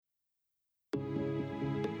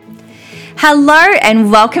Hello and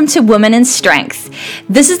welcome to Women in Strength.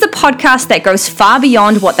 This is the podcast that goes far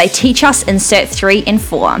beyond what they teach us in Cert 3 and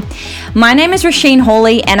 4. My name is Rasheen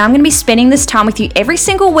Hawley and I'm going to be spending this time with you every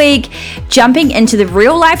single week, jumping into the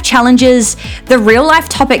real life challenges, the real life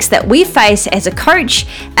topics that we face as a coach,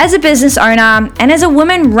 as a business owner, and as a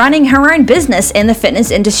woman running her own business in the fitness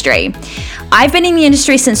industry. I've been in the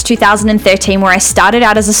industry since 2013, where I started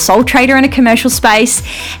out as a sole trader in a commercial space,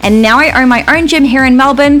 and now I own my own gym here in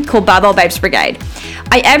Melbourne called Barbell Babes Brigade.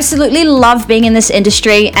 I absolutely love being in this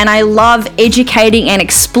industry, and I love educating and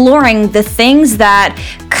exploring the things that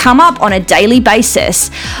come up on a daily basis.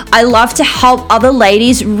 I love to help other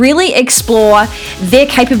ladies really explore their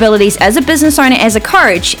capabilities as a business owner, as a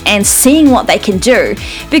coach, and seeing what they can do.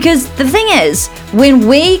 Because the thing is, when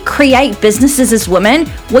we create businesses as women,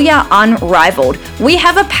 we are unrivaled. We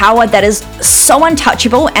have a power that is so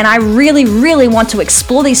untouchable, and I really, really want to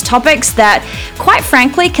explore these topics that, quite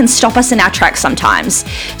frankly, can stop us in our tracks sometimes.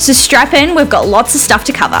 So strap in, we've got lots of stuff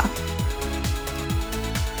to cover.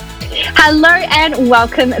 Hello and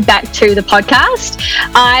welcome back to the podcast.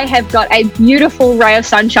 I have got a beautiful ray of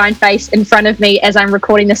sunshine face in front of me as I'm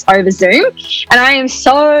recording this over Zoom. And I am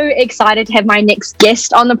so excited to have my next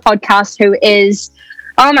guest on the podcast, who is,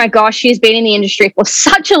 oh my gosh, she's been in the industry for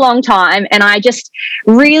such a long time. And I just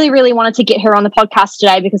really wanted to get her on the podcast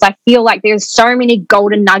today because I feel like there's so many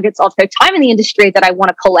golden nuggets of her time in the industry that I want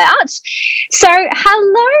to pull out. So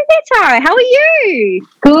hello there, Tara. How are you?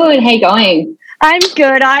 Good. How you going? I'm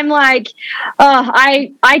good. I'm like,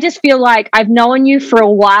 I just feel like I've known you for a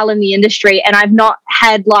while in the industry and I've not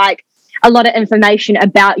had like a lot of information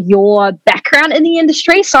about your background in the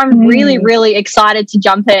industry. So I'm really excited to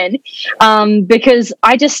jump in because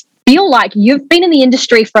I just feel like you've been in the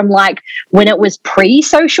industry from like when it was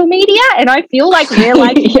pre-social media, and I feel like we're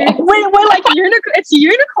like we're like it's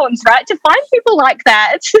unicorns, right? To find people like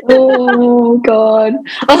that. Oh God,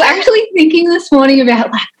 I was actually thinking this morning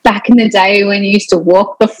about like back in the day when you used to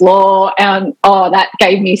walk the floor, and that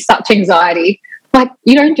gave me such anxiety. Like,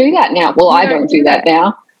 you don't do that now. Well, I don't do that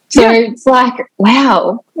now. So it's like,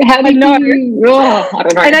 wow, how do you? Oh, I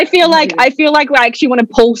don't know. And I feel like I actually want to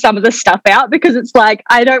pull some of this stuff out because it's like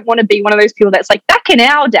I don't want to be one of those people that's like back in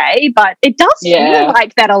our day, but it does feel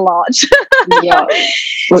like that a lot. Yeah.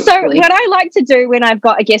 So what I like to do when I've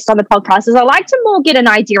got a guest on the podcast is I like to more get an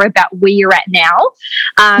idea about where you're at now.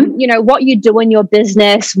 You know, what you do in your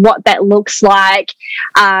business, what that looks like.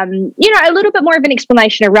 You know, a little bit more of an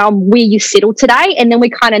explanation around where you settle today, and then we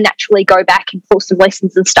kind of naturally go back and pull some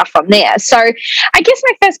lessons and stuff from there. So I guess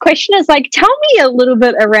my first question is like, tell me a little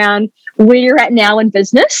bit around where you're at now in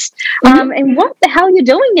business and what the hell you're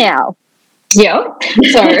doing now. Yeah.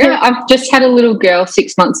 So I've just had a little girl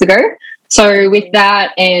 6 months ago. So with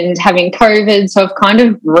that and having COVID, so I've kind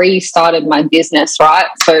of restarted my business, right?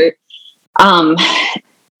 So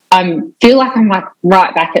I feel like I'm like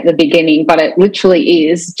right back at the beginning, but it literally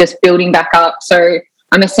is just building back up. So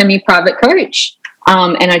I'm a semi-private coach.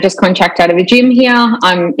 And I just contract out of a gym here.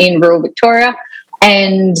 I'm in rural Victoria,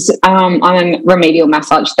 and I'm a remedial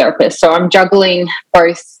massage therapist. So I'm juggling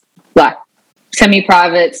both like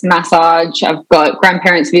semi-privates, massage. I've got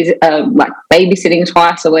grandparents like babysitting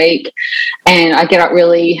twice a week, and I get up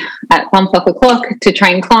really at 1 o'clock to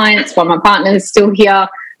train clients while my partner is still here.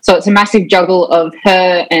 So it's a massive juggle of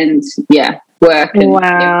her and work and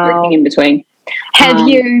everything in between.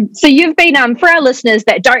 So you've been, for our listeners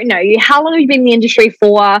that don't know you, how long have you been in the industry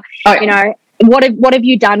for? You know, what have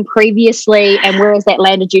you done previously and where has that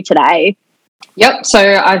landed you today? Yep. So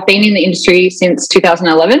I've been in the industry since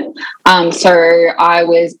 2011. So I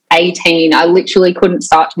was 18. I literally couldn't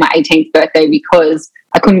start to my 18th birthday because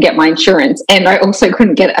I couldn't get my insurance, and I also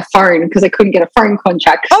couldn't get a phone because I couldn't get a phone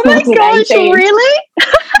contract. Oh my gosh, 18. really?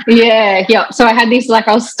 Yeah. So I had this, like,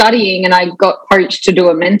 I was studying and I got coached to do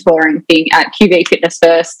a mentoring thing at QV Fitness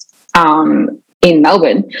First in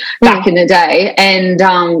Melbourne back in the day. And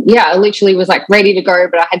I literally was like ready to go,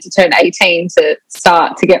 but I had to turn 18 to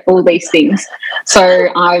start to get all these things. So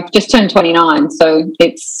I've just turned 29. So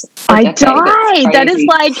it's I died. That is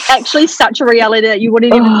like actually such a reality that you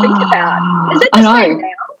wouldn't even think about. Is it the same now?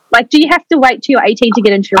 Like, do you have to wait till you're 18 to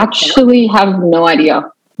get insurance? Actually, have no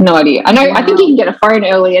idea. I know. Wow. I think you can get a phone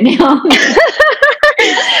earlier now.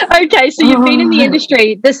 Okay, so you've been in the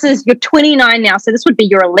industry. You're 29 now, so this would be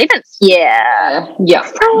your 11th year. Yeah.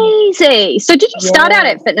 Crazy. So did you start out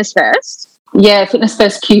at Fitness First? Yeah, Fitness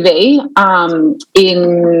First QV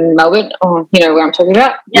in Melbourne. Oh, you know where I'm talking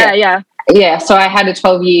about? Yeah. Yeah, so I had a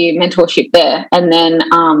 12-year mentorship there, and then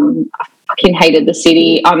I fucking hated the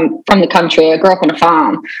city. I'm from the country. I grew up on a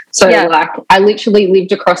farm. So, like, I literally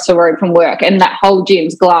lived across the road from work, and that whole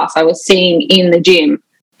gym's glass I was seeing in the gym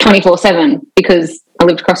 24/7 because I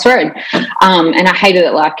lived across the road. And I hated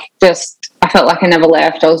it. Like, just, I felt like I never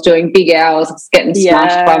left. I was doing big hours, I was getting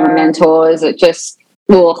smashed by my mentors. It just,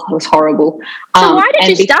 it was horrible. So why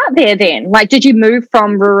did you start there then? Like, did you move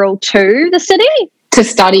from rural to the city? To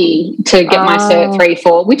study, to get my Cert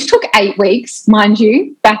 3-4, which took 8 weeks, mind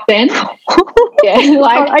you, back then. Yeah,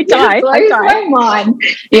 like, I died. My mind.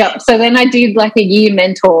 Yeah. So then I did like a year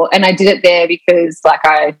mentor, and I did it there because like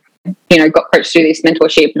I, got coached through this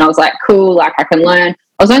mentorship, and I was like, cool, like I can learn.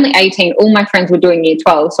 I was only 18. All my friends were doing year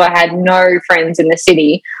 12, so I had no friends in the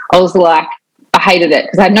city. I was like, I hated it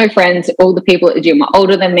because I had no friends. All the people at the gym were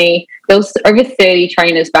older than me. There was over 30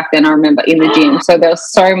 trainers back then, I remember, in the gym. So there was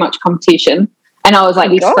so much competition. And I was like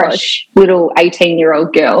this fresh little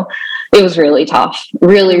 18-year-old girl. It was really tough,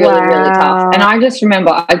 really tough. And I just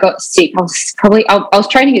remember I got sick. I was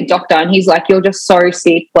training a doctor, and he's like, you're just so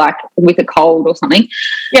sick, like with a cold or something.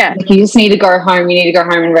 Yeah. Like, you just need to go home. You need to go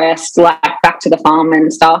home and rest, like back to the farm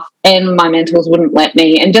and stuff. And my mentors wouldn't let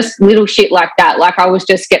me, and just little shit like that. Like, I was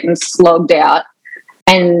just getting slogged out.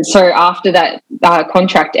 And so after that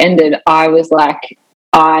contract ended, I was like,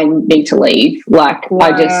 I need to leave. Like,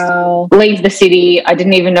 I just leave the city. I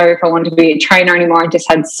didn't even know if I wanted to be a trainer anymore. I just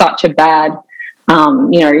had such a bad,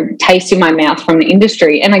 taste in my mouth from the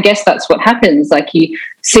industry. And I guess that's what happens. Like, you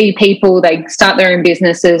see people, they start their own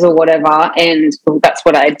businesses or whatever, and that's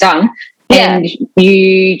what I had done. Yeah. And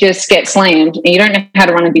you just get slammed, and you don't know how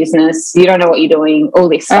to run a business. You don't know what you're doing, all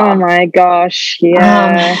this stuff. Oh my gosh.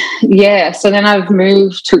 Yeah. Yeah. So then I've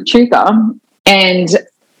moved to Echuca, and is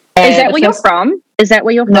that where you're from? Is that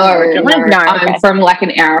where you're from? No, okay. I'm from like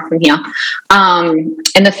an hour from here.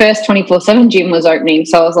 And the first 24/7 gym was opening,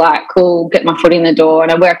 so I was like, cool, get my foot in the door.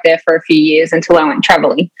 And I worked there for a few years until I went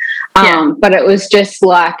traveling. But it was just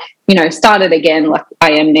like, started again like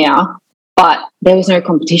I am now, but there was no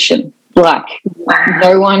competition. Like,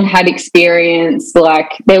 no one had experience.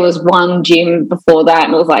 Like, there was one gym before that,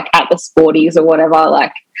 and it was like at the Sporties or whatever.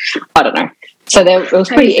 Like, I don't know. So it was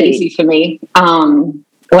pretty easy for me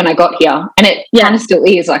when I got here, and it kind of still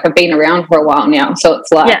is. Like, I've been around for a while now, so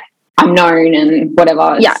it's like I'm known and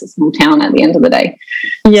whatever. It's a small town at the end of the day.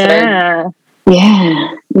 Yeah. So,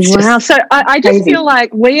 yeah. Wow. So I just feel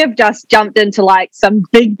like we have just jumped into like some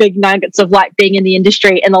big nuggets of like being in the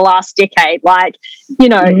industry in the last decade. Like,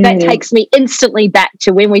 that takes me instantly back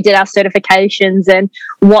to when we did our certifications and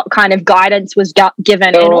what kind of guidance was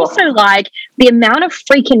given. And also like the amount of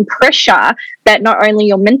freaking pressure that not only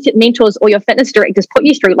your mentors or your fitness directors put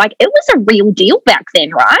you through. Like, it was a real deal back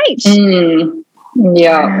then, right?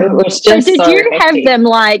 Yeah. It was just so did you have them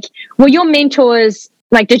like, were your mentors,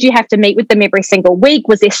 like, did you have to meet with them every single week?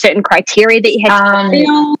 Was there certain criteria that you had to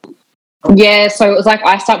fulfill? Yeah, so it was like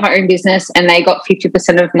I start my own business, and they got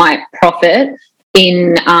 50% of my profit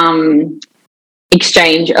in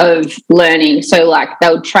exchange of learning. So, like, they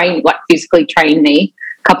would physically train me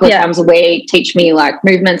a couple of times a week, teach me, like,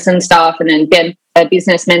 movements and stuff, and then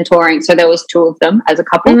business mentoring. So there was 2 of them as a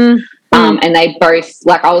couple. And they both,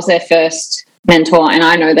 like, I was their first mentor, and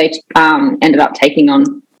I know they ended up taking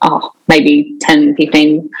on maybe 10,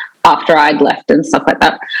 15 after I'd left and stuff like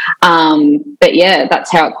that. But yeah,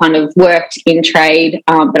 that's how it kind of worked in trade.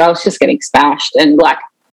 But I was just getting spashed, and like,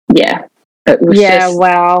 it was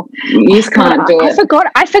wow. You just can't do it.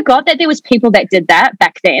 I forgot that there was people that did that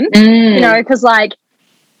back then, because like,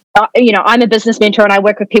 I'm a business mentor and I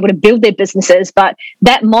work with people to build their businesses, but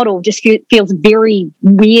that model just feels very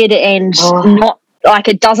weird and not, like,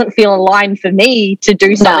 it doesn't feel aligned for me to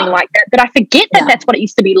do something like that. But I forget that that's what it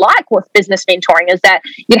used to be like with business mentoring, is that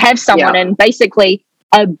you'd have someone and basically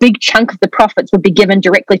a big chunk of the profits would be given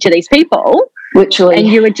directly to these people. Literally. And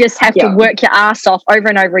you would just have to work your ass off over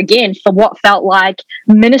and over again for what felt like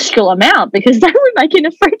minuscule amount, because they were making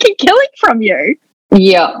a freaking killing from you.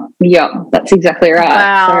 Yeah, that's exactly right.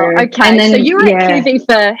 Wow. So, okay. And then, so you were at QV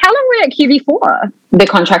for, how long were you at QV for? The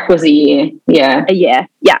contract was a year. Yeah. A year.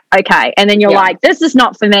 Yeah. Okay. And then you're like, this is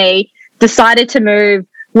not for me. Decided to move,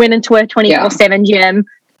 went into a 24/7 gym,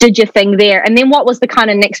 did your thing there. And then what was the kind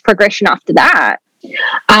of next progression after that?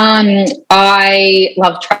 I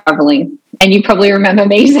love traveling. And you probably remember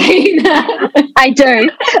me saying that. I do.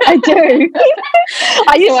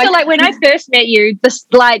 I used to, like, when I first met you, this,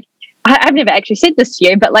 like, I've never actually said this to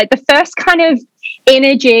you, but like the first kind of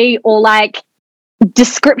energy or like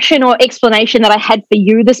description or explanation that I had for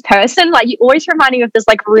you, this person, like, you always remind me of this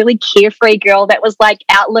like really carefree girl that was like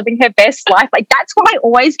out living her best life. Like, that's what I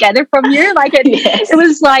always gathered from you. Like, it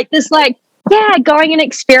was like this, like, going and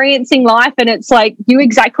experiencing life, and it's like that's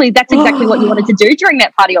exactly what you wanted to do during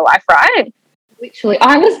that part of your life, right? Literally,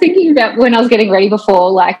 I was thinking about when I was getting ready before,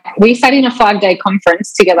 like we sat in a 5-day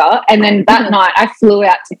conference together, and then that night I flew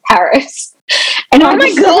out to Paris. And oh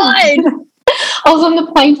my God. I was on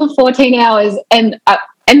the plane for 14 hours and I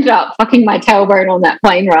ended up fucking my tailbone on that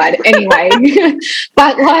plane ride anyway.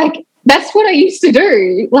 But like, that's what I used to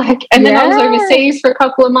do. Like, and then I was overseas for a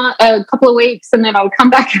couple of weeks, and then I would come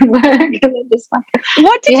back and work, and then just like.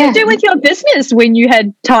 What did you do with your business when you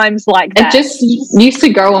had times like that? It just used to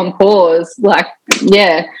go on pause, like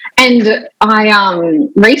And I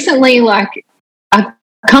recently, like, I've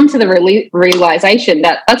come to the realization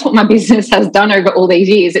that that's what my business has done over all these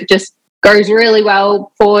years. It just goes really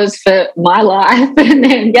well, pause for my life, and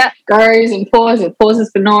then goes and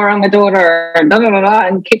pauses for Nora, my daughter, and blah, blah, blah, blah,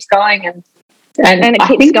 and keeps going. And it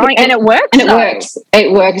keeps going, and it works. And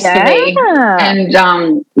it works for me. And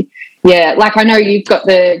like I know you've got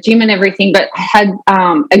the gym and everything, but I had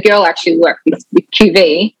a girl actually work with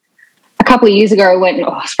QV a couple of years ago.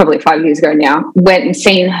 It's probably 5 years ago now, went and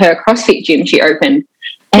seen her CrossFit gym she opened.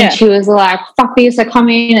 And she was like, fuck this, I come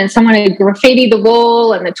in and someone had graffitied the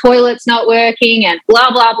wall and the toilet's not working and blah,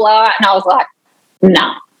 blah, blah. And I was like,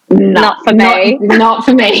 no, not for me. Not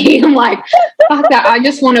for me. I'm like, fuck that. I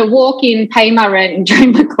just want to walk in, pay my rent and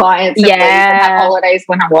train my clients and leave and have holidays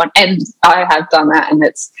when I want. And I have done that, and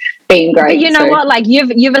it's been great. But you know what? Like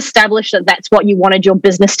you've established that that's what you wanted your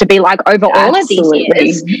business to be like over all of these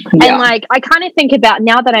years. Yeah. And like I kind of think about,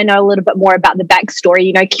 now that I know a little bit more about the backstory,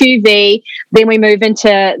 you know, QV, then we move into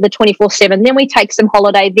the 24/7, then we take some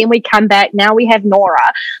holiday, then we come back. Now we have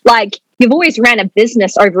Nora. Like you've always ran a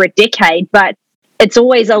business over a decade, but it's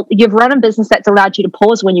always you've run a business that's allowed you to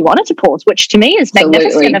pause when you wanted to pause, which to me is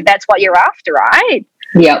magnificent if that's what you're after, right?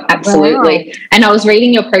 Yeah, absolutely. Wow. And I was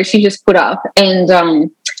reading your post you just put up,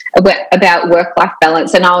 and about work-life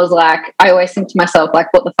balance, and I was like, I always think to myself,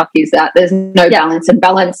 like, what the fuck is that? There's no balance, and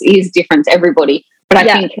balance is different to everybody. But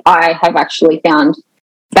I think I have actually found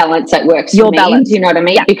balance that works for me. Balance. Do you know what I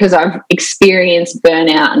mean? Yeah. Because I've experienced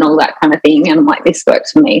burnout and all that kind of thing, and I'm like, this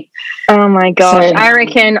works for me. Oh my gosh. So, I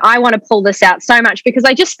reckon I want to pull this out so much, because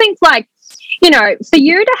I just think, like, you know, for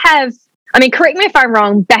you to have, I mean, correct me if I'm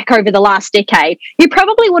wrong, back over the last decade, you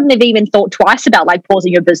probably wouldn't have even thought twice about like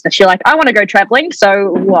pausing your business. You're like, I want to go traveling,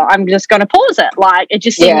 so I'm just going to pause it. Like, it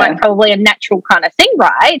just seemed like probably a natural kind of thing,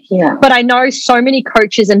 right? Yeah. But I know so many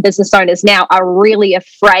coaches and business owners now are really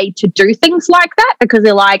afraid to do things like that, because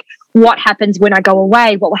they're like, what happens when I go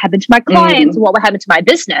away? What will happen to my clients? What will happen to my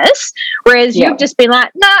business? Whereas you've just been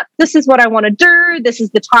like, nah, this is what I want to do. This is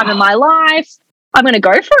the time of my life. I'm going to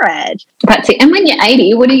go for it. That's it. And when you're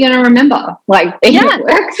 80, what are you going to remember? Like, it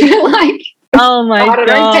works. Like, oh my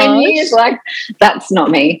God, 10 years. Like, that's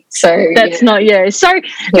not me. So that's not you. So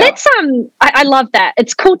let's I love that.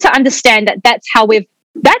 It's cool to understand that that's how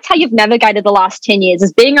you've navigated the last 10 years,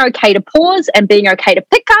 is being okay to pause and being okay to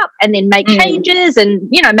pick up and then make changes and,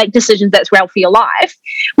 you know, make decisions that's well for your life.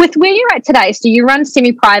 With where you're at today, so you run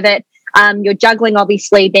semi-private, you're juggling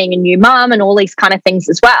obviously being a new mum and all these kind of things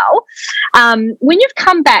as well. When you've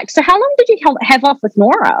come back, so how long did you have off with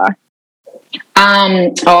Nora?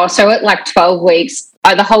 So at like 12 weeks,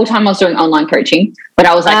 the whole time I was doing online coaching, but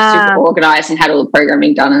I was like super organized and had all the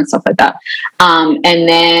programming done and stuff like that. And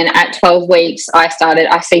then at 12 weeks, I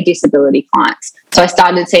see disability clients. So I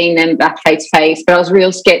started seeing them back face to face, but I was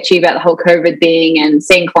real sketchy about the whole COVID thing and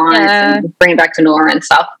seeing clients and bringing back to Nora and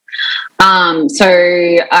stuff. So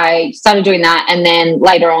I started doing that, and then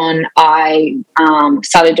later on I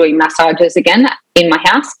started doing massages again in my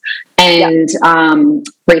house, and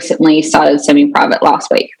recently started semi-private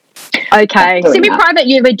last week. Okay, semi-private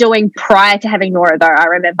you were doing prior to having Nora, though, I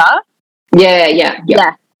remember.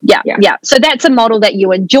 Yeah. So that's a model that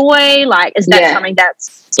you enjoy. Like, is that something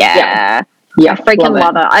that's I freaking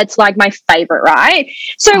love it. It's like my favorite, right?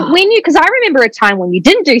 So because I remember a time when you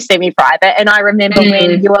didn't do semi-private, and I remember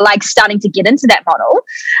when you were like starting to get into that model.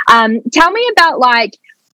 Tell me about, like,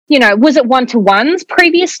 you know, was it one-to-ones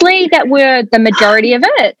previously that were the majority of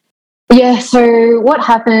it? Yeah, so what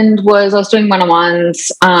happened was I was doing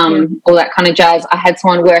one-on-ones, all that kind of jazz. I had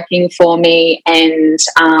someone working for me, and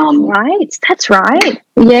that's right.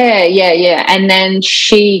 Yeah. And then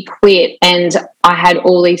she quit, and I had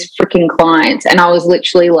all these freaking clients, and I was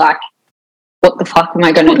literally like, what the fuck am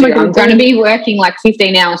I going to do? I'm going to be working like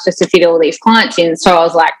 15 hours just to fit all these clients in. So I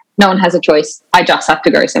was like, no one has a choice. I just have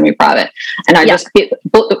to go semi-private. And I just bit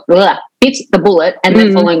the bullet, and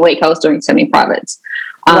the following week I was doing semi-privates.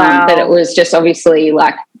 But it was just obviously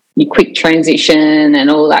like your quick transition and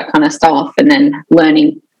all that kind of stuff, and then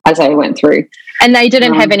learning as I went through. And they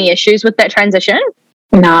didn't have any issues with that transition?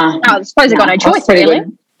 Nah. Oh, I suppose they got no choice, really.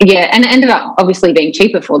 Good. Yeah, and it ended up obviously being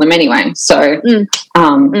cheaper for them anyway. So,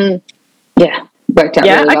 yeah. worked out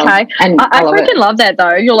really well. Okay. And I love freaking it. love that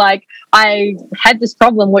though. You're like, I had this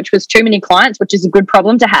problem, which was too many clients, which is a good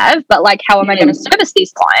problem to have, but like, how am I going to service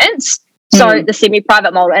these clients? So the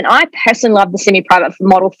semi-private model, and I personally love the semi-private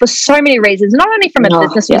model for so many reasons, not only from a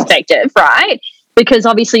business perspective, right? Because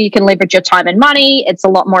obviously you can leverage your time and money. It's a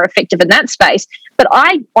lot more effective in that space. But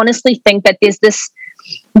I honestly think that there's this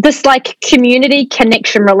like community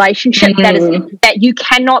connection relationship that you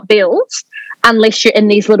cannot build unless you're in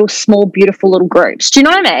these little small, beautiful little groups. Do you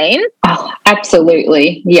know what I mean? Oh,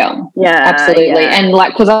 absolutely. Yeah, absolutely. Yeah. And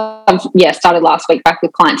like, because I've started last week back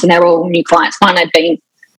with clients, and they're all new clients. One had been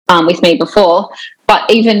with me before,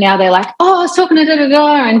 but even now they're like, oh, I was talking to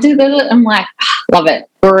da-da-da and da-da-da. I'm like, love it.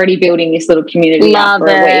 We're already building this little community. Love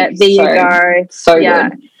it. There you go. So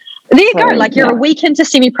good. There you go. Like you're a week into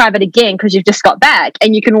semi-private again because you've just got back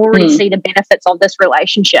and you can already see the benefits of this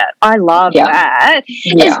relationship. I love that.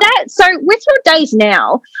 Yeah. Is that so? With your days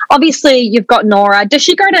now, obviously you've got Nora. Does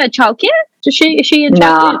she go to childcare? Is she in childcare?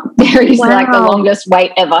 Nah, there is like the longest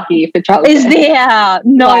wait ever here for childcare. Is there?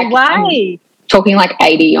 No way. Talking like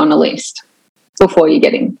 80 on a list before you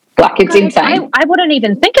get in. Like it's insane. I wouldn't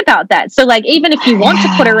even think about that. So like even if you want to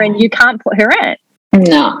put her in, you can't put her in.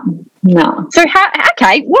 No. So how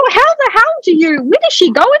do you, where does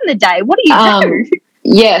she go in the day? What do you do?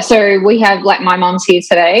 Yeah, so we have like my mom's here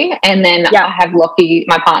today, and then I have Lockie,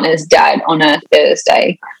 my partner's dad, on a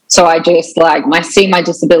Thursday. So I just like see my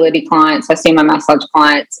disability clients, I see my massage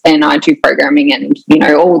clients, and I do programming and,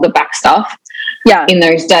 all the back stuff in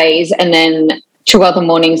those days. And then 2 other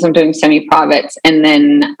mornings I'm doing semi-privates, and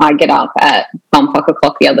then I get up at bumfuck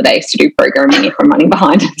o'clock the other days to do programming if I'm running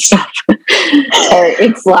behind and stuff. So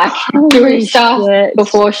it's like doing stuff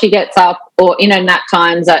before she gets up, or nap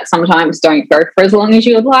times that sometimes don't go for as long as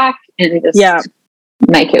you would like, and just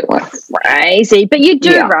make it work. Crazy. But you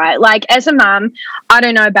do, right? Like as a mum, I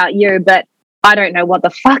don't know about you, but I don't know what the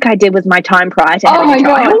fuck I did with my time prior to having a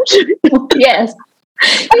child. God. Yes.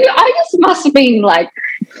 I just must have been like,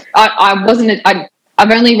 I've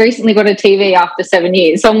only recently got a TV after 7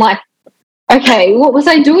 years. So I'm like, okay, what was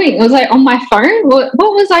I doing? Was I on my phone? What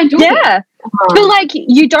was I doing? Yeah. But like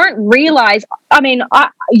you don't realize, I mean,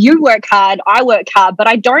 you work hard, I work hard, but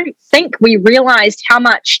I don't think we realized how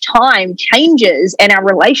much time changes and our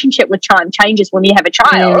relationship with time changes when you have a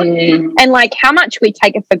child, and like how much we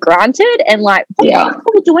take it for granted, and like what are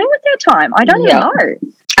we doing with our time? I don't even know.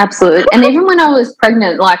 Absolutely. And even when I was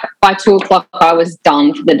pregnant, like by 2 o'clock, I was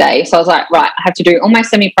done for the day. So I was like, right, I have to do all my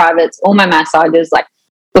semi-privates, all my massages, like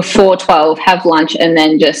before 12, have lunch, and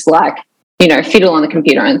then just like, fiddle on the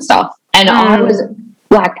computer and stuff. And I was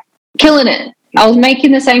like killing it. I was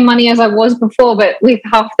making the same money as I was before, but with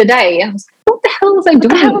half the day. I was like, what the hell was I doing? What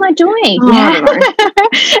the hell am I doing?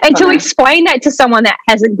 And to explain that to someone that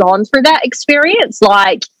hasn't gone through that experience,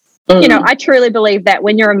 like, I truly believe that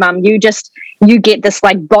when you're a mum, you get this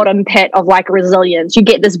like bottom pit of like resilience. You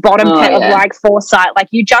get this bottom pit of like foresight. Like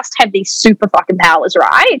you just have these super fucking powers,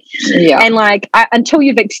 right? Yeah. And like until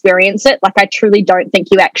you've experienced it, like I truly don't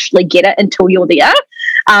think you actually get it until you're there.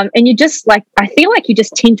 And you just like, I feel like you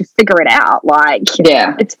just tend to figure it out. Like,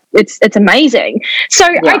 it's amazing. So,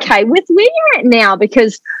 okay, with where you're at now,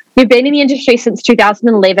 because you've been in the industry since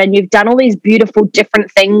 2011, you've done all these beautiful different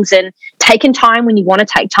things and taken time when you want to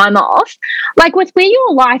take time off. Like with where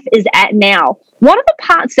your life is at now, what are the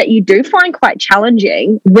parts that you do find quite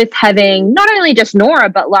challenging with having not only just Nora,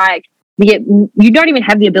 but like you don't even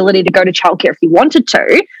have the ability to go to childcare if you wanted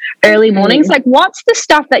to, early mornings? Like what's the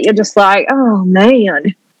stuff that you're just like, oh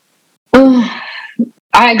man?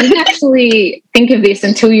 I didn't actually think of this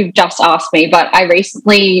until you've just asked me, but I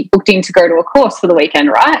recently booked in to go to a course for the weekend,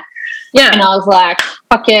 right? Yeah. And I was like,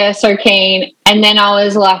 fuck yeah, so keen. And then I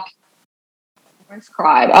was like, I almost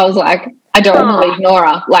cried. I was like, I don't want to leave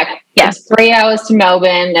Nora. Like, it's 3 hours to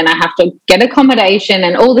Melbourne and I have to get accommodation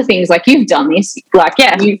and all the things. Like, you've done this. Like,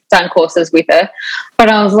 you've done courses with her. But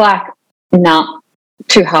I was like, nah,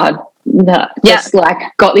 too hard. No, just like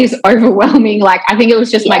got this overwhelming, like I think it was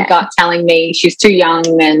just my gut telling me she's too young,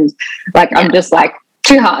 and like I'm just like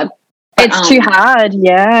too hard. It's too hard,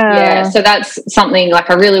 so that's something like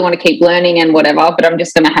I really want to keep learning and whatever, but I'm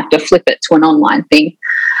just going to have to flip it to an online thing.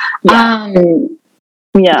 So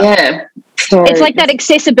it's like that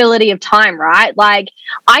accessibility of time, right? Like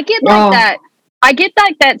I get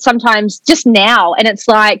like that sometimes just now, and it's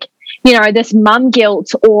like, you know, this mum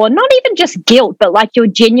guilt, or not even just guilt, but like your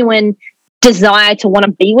genuine desire to want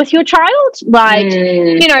to be with your child. Like,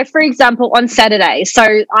 you know, for example, on Saturday,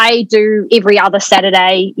 so I do every other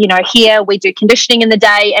Saturday, you know, here we do conditioning in the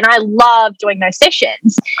day, and I love doing those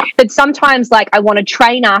sessions. But sometimes like I want to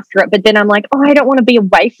train after it, but then I'm like, oh, I don't want to be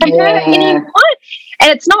away from her anymore.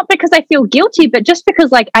 And it's not because I feel guilty, but just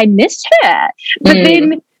because like I miss her. But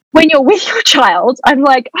then when you're with your child, I'm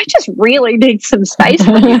like, I just really need some space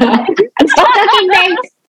from you. Stop touching me.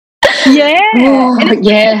 Yeah. Oh, and it's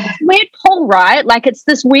this weird pull, right? Like it's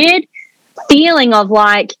this weird feeling of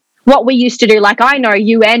like what we used to do. Like I know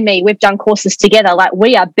you and me, we've done courses together. Like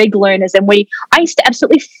we are big learners, and I used to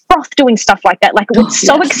absolutely froth doing stuff like that. Like it was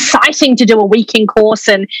so exciting to do a weekend course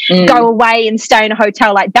and go away and stay in a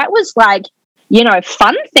hotel. Like that was like, you know,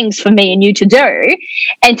 fun things for me and you to do.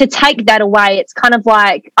 And to take that away, it's kind of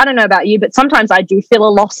like, I don't know about you, but sometimes I do feel a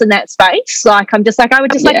loss in that space. Like I'm just like, I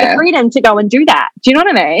would just like the freedom to go and do that. Do you know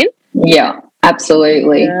what I mean? Yeah,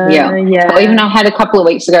 absolutely. Yeah. Well, even I had a couple of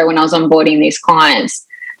weeks ago when I was onboarding these clients,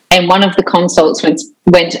 and one of the consults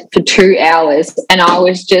went for 2 hours, and I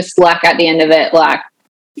was just like at the end of it, like,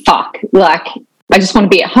 fuck, like I just want to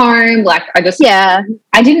be at home. Like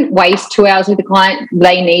I didn't waste 2 hours with the client.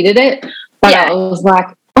 They needed it. But I was like,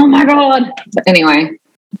 oh my God. But anyway.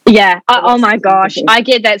 Yeah. Oh my gosh. I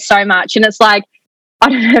get that so much. And it's like, I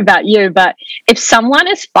don't know about you, but if someone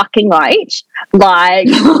is fucking late, like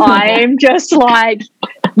I'm just like,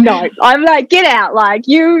 no, I'm like, get out. Like,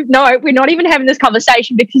 we're not even having this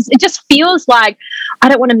conversation, because it just feels like I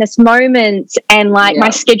don't want to miss moments. And like my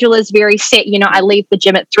schedule is very set. You know, I leave the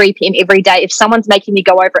gym at 3 p.m. every day. If someone's making me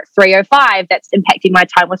go over at 3:05, that's impacting my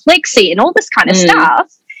time with Lexi and all this kind of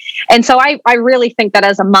stuff. And so I really think that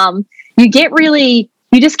as a mum, you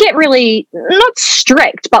just get really not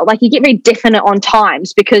strict, but like you get very definite on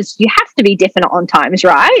times, because you have to be definite on times,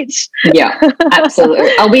 right? Yeah,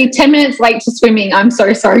 absolutely. I'll be 10 minutes late to swimming. I'm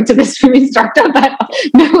so sorry to the swim instructor, but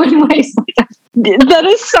no one wastes my time. That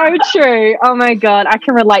is so true. Oh my God, I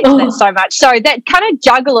can relate to that so much. So that kind of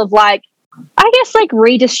juggle of like, I guess like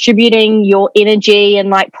redistributing your energy and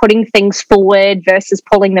like putting things forward versus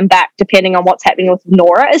pulling them back depending on what's happening with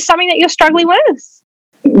Nora is something that you're struggling with?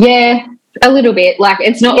 Yeah, a little bit. Like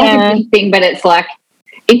it's not like a big thing, but it's like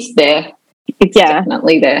it's there. It's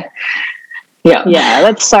definitely there. Yeah. Yeah,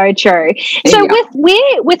 that's so true. So with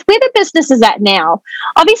where the business is at now,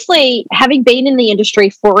 obviously having been in the industry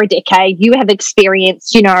for a decade, you have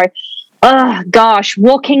experienced, you know,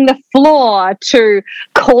 walking the floor, to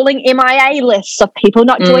calling MIA lists of people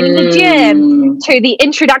not joining the gym, to the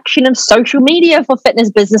introduction of social media for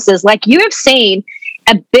fitness businesses. Like you have seen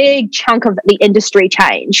a big chunk of the industry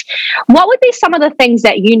change. What would be some of the things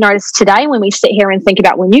that you notice today when we sit here and think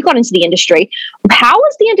about when you got into the industry? How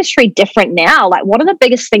is the industry different now? Like what are the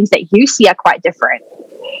biggest things that you see are quite different?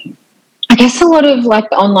 I guess a lot of like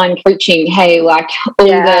the online coaching, like all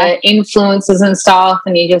the influencers and stuff,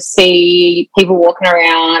 and you just see people walking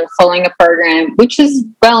around following a program, which is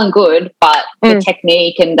well and good, but the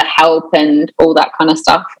technique and the help and all that kind of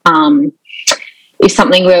stuff is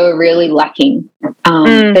something where we're really lacking.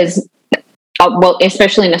 There's, well,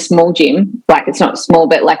 especially in a small gym, like it's not small,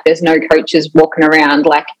 but like there's no coaches walking around,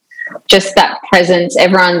 like just that presence.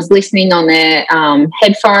 Everyone's listening on their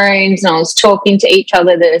headphones, no one's talking to each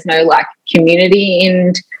other. There's no like community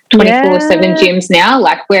in 24/7 gyms now,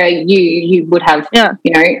 like where you would have,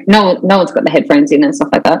 you know, no one's got the headphones in and stuff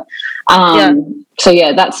like that. So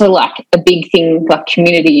that's a big thing, like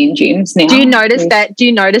community in gyms now. Do you notice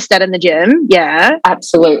that in the gym? Yeah,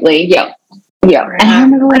 absolutely. Yeah. And I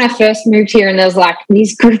remember when I first moved here, and there was like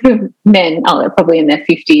these group of men, they're probably in their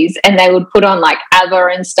 50s, and they would put on like ABBA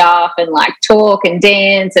and stuff and like talk and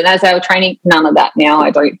dance. And as they were training, none of that now,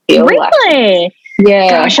 I don't feel really.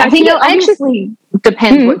 Gosh, I think it obviously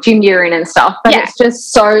depends what gym you're in and stuff, but it's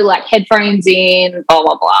just so like headphones in, blah,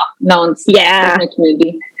 blah, blah. No one's in the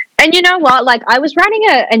community. And you know what? Like I was writing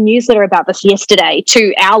a newsletter about this yesterday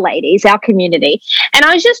to our ladies, our community. And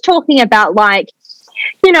I was just talking about like,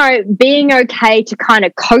 you know, being okay to kind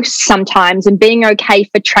of coast sometimes, and being okay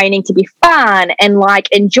for training to be fun and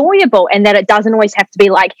like enjoyable, and that it doesn't always have to be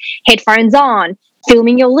like headphones on,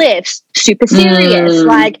 filming your lifts, super serious.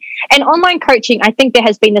 Like, and online coaching, I think there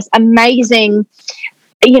has been this amazing,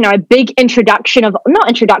 you know, big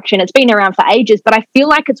it's been around for ages, but I feel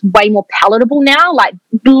like it's way more palatable now. Like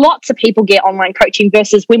lots of people get online coaching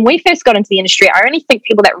versus when we first got into the industry, I only think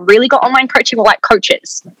people that really got online coaching were like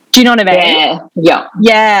coaches. Do you know what I mean?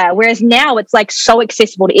 Yeah. Whereas now it's like so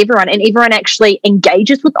accessible to everyone, and everyone actually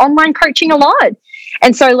engages with online coaching a lot.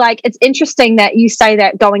 And so like, it's interesting that you say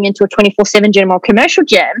that going into a 24/7 gym or commercial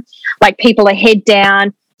gym, like people are head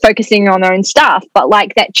down, focusing on their own stuff, but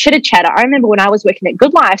like that chitter chatter. I remember when I was working at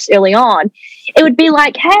Good Life early on, it would be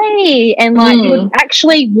like, hey, and like you would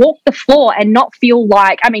actually walk the floor and not feel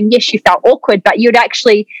like, I mean, yes, you felt awkward, but you'd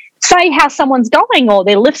actually say how someone's going or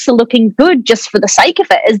their lifts are looking good just for the sake of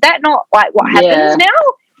it. Is that not like what happens now?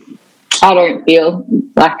 I don't feel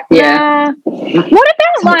like, What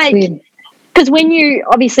about like, because when you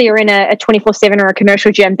obviously are in a 24/7 or a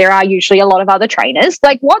commercial gym, there are usually a lot of other trainers.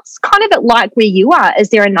 Like, what's kind of it like where you are? Is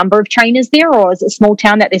there a number of trainers there, or is it a small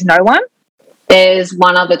town that there's no one? There's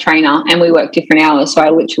one other trainer and we work different hours, so I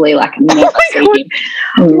literally like never see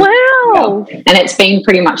him. Wow. Yeah. And it's been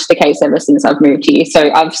pretty much the case ever since I've moved here.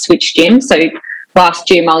 So I've switched gyms. So last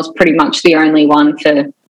gym I was pretty much the only one for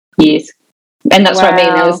years. And that's what I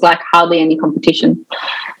mean. There was like hardly any competition.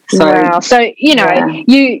 So you know,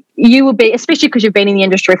 you will be, especially because you've been in the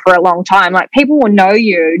industry for a long time, like people will know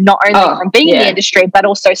you not only from being in the industry but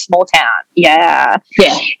also small town.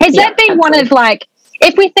 Has that been one of like,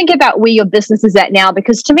 if we think about where your business is at now,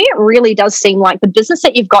 because to me it really does seem like the business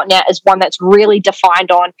that you've got now is one that's really defined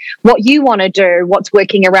on what you want to do, what's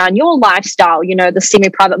working around your lifestyle, you know, the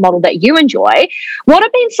semi-private model that you enjoy. What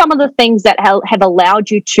have been some of the things that have allowed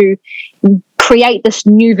you to create this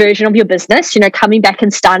new version of your business, you know, coming back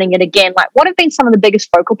and starting it again? Like, what have been some of the biggest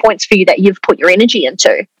focal points for you that you've put your energy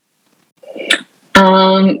into?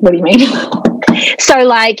 What do you mean? So,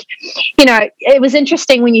 like, you know, it was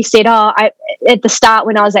interesting when you said, at the start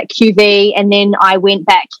when I was at QV and then I went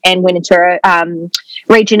back and went into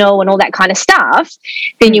regional and all that kind of stuff,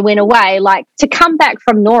 then you went away. Like, to come back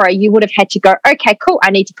from Nora, you would have had to go, okay, cool,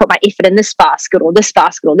 I need to put my effort in this basket or this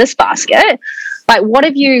basket or this basket. Like, what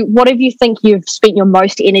have you think you've spent your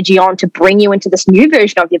most energy on to bring you into this new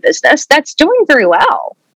version of your business that's doing very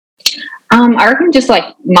well? I reckon just like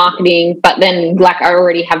marketing, but then like I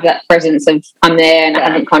already have that presence of I'm there and I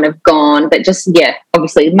haven't kind of gone, but just,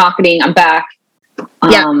 obviously marketing, I'm back.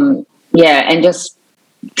 And just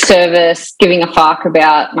service, giving a fuck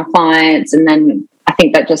about my clients. And then I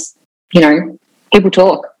think that just, you know, people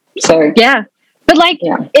talk. So, but like,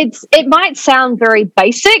 it might sound very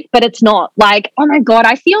basic, but it's not. Like, oh my God,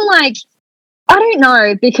 I feel like, I don't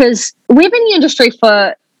know, because we've been in the industry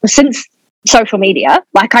since social media.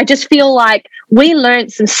 Like, I just feel like we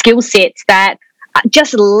learned some skill sets that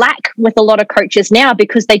just lack with a lot of coaches now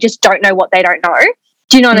because they just don't know what they don't know.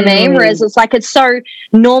 Do you know what I mean? Whereas it's like, it's so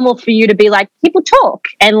normal for you to be like, people talk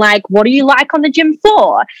and like, what do you like on the gym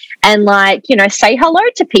floor? And like, you know, say hello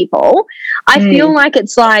to people. I feel like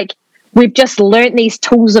it's like, we've just learnt these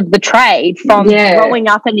tools of the trade from growing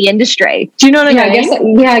up in the industry. Do you know what I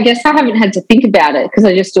mean? I guess I haven't had to think about it because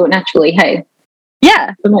I just do it naturally. Hey.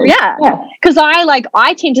 Because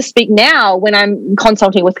I tend to speak now when I'm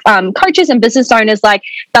consulting with coaches and business owners. Like,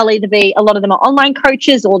 they'll either be, a lot of them are online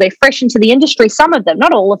coaches or they're fresh into the industry, some of them,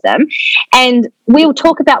 not all of them, and we'll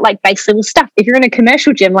talk about like base level stuff. If you're in a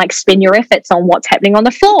commercial gym, like, spend your efforts on what's happening on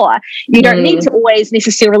the floor. You don't need to always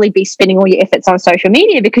necessarily be spending all your efforts on social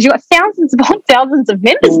media because you've got thousands of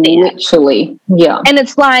members there. Literally, and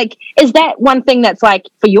it's like, is that one thing that's like,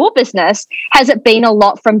 for your business, has it been a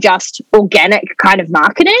lot from just organic kind of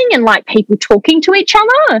marketing and like people talking to each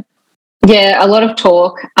other? A lot of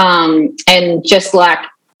talk, and just like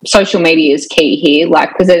social media is key here, like,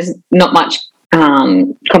 because there's not much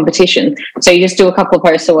competition, so you just do a couple of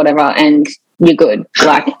posts or whatever and you're good.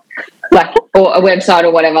 Like or a website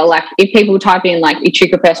or whatever, like if people type in like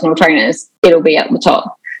Echuca personal trainers, it'll be at the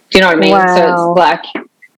top. Do you know what I mean? So it's like,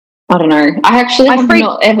 I don't know. I actually have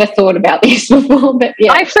not ever thought about this before, but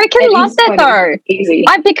I freaking love that though. Easy.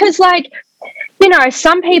 Because like, you know,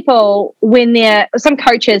 some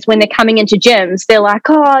coaches, when they're coming into gyms, they're like,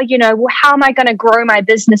 oh, you know, well, how am I going to grow my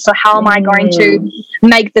business or how am I going to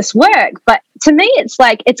make this work? But to me, it's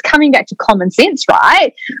like, it's coming back to common sense,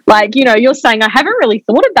 right? Like, you know, you're saying, I haven't really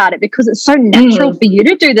thought about it because it's so natural for you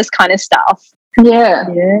to do this kind of stuff.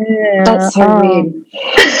 That's so weird.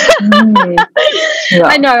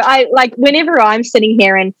 I know. I like, whenever I'm sitting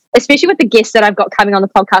here, and especially with the guests that I've got coming on the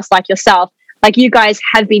podcast like yourself, like, you guys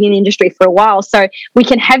have been in the industry for a while, so we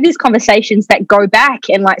can have these conversations that go back,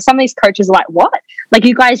 and like, some of these coaches are like, what? Like,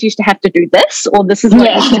 you guys used to have to do this, or this is what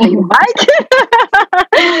it used to be like.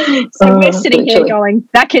 So we're sitting here going,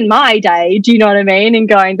 back in my day, do you know what I mean? And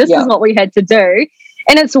going, this is what we had to do.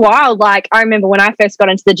 And it's wild. Like, I remember when I first got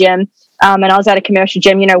into the gym, and I was at a commercial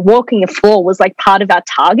gym, you know, walking the floor was like part of our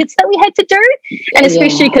targets that we had to do. And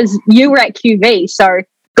especially because you were at QV, so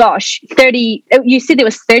gosh, 30, you said there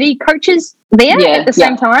was 30 coaches there at the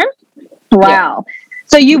same time? Wow.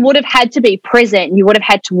 So you would have had to be present. You would have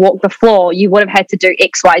had to walk the floor. You would have had to do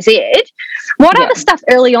X, Y, Z. What other stuff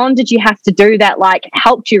early on did you have to do that like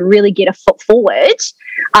helped you really get a foot forward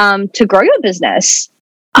to grow your business?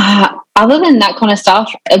 Other than that kind of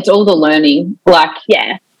stuff, it's all the learning. Like,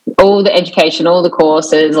 all the education, all the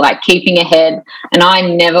courses, like keeping ahead. And I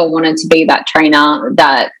never wanted to be that trainer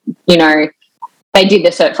that, you know, they did the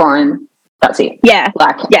cert for him That's it. Yeah.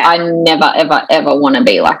 Like, Yeah. I never, ever, ever want to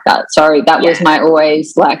be like that. So that was my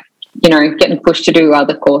always, like, you know, getting pushed to do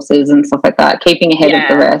other courses and stuff like that, keeping ahead of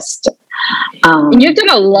the rest. And you've done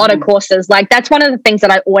a lot of courses. Like, that's one of the things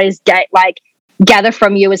that I always gather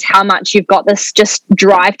from you is how much you've got this just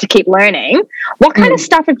drive to keep learning. What kind of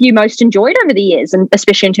stuff have you most enjoyed over the years, and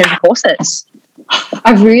especially in terms of courses?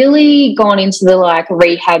 I've really gone into the like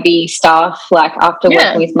rehabby stuff, like after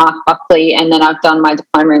working with Mark Buckley, and then I've done my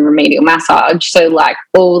diploma in remedial massage. So like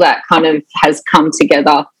all that kind of has come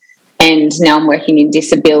together, and now I'm working in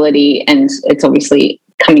disability, and it's obviously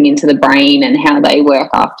coming into the brain and how they work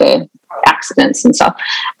after accidents and stuff.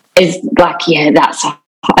 Is like, that's,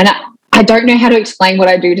 and I don't know how to explain what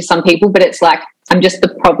I do to some people, but it's like I'm just the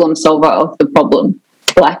problem solver of the problem.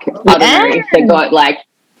 Like, I don't know if they got like,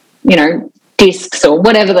 you know, discs or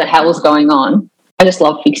whatever the hell is going on. I just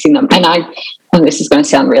love fixing them. And this is going to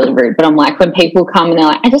sound really rude, but I'm like, when people come and they're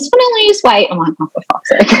like, I just want to lose weight, I'm like, oh, for fuck's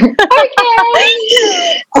sake.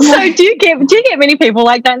 Okay. So do you get many people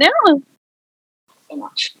like that now? So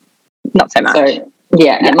much. Not so much. So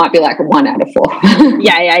it might be like 1 out of 4.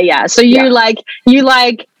 Yeah. So you like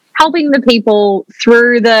helping the people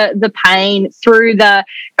through the pain, through the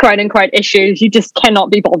quote unquote issues. You just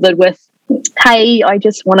cannot be bothered with, hey, I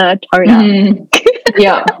just want to tone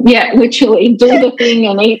up. Literally do the thing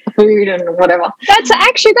and eat the food and whatever. That's a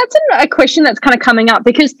question that's kind of coming up,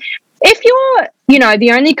 because if you're, you know,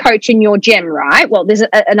 the only coach in your gym, right? Well, there's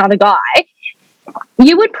another guy.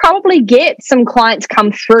 You would probably get some clients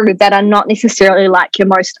come through that are not necessarily like your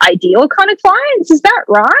most ideal kind of clients. Is that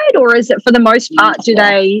right? Or is it for the most part, do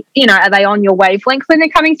they, you know, are they on your wavelength when they're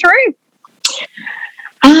coming through?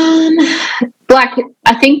 Like,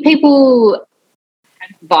 I think people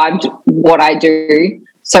vibed what I do.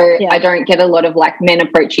 So I don't get a lot of like men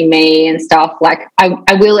approaching me and stuff. Like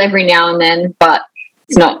I will every now and then, but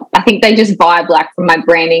it's not, I think they just vibe like from my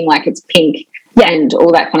branding, like it's pink and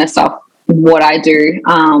all that kind of stuff, what I do.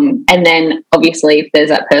 And then obviously if there's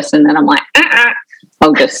that person, then I'm like,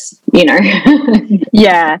 I'll just, you know.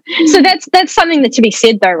 Yeah. So that's something that to be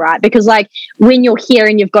said though, right? Because like when you're here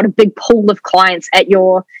and you've got a big pool of clients at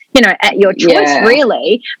your, you know, at your choice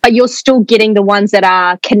really, but you're still getting the ones that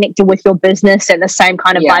are connected with your business and the same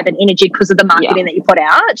kind of vibe and energy because of the marketing that you put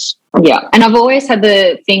out. Yeah. And I've always had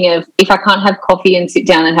the thing of, if I can't have coffee and sit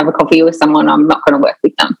down and have a coffee with someone, I'm not going to work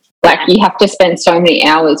with them. Like you have to spend so many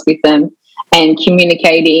hours with them and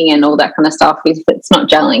communicating and all that kind of stuff. If it's not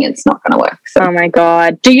gelling, it's not going to work. So. Oh my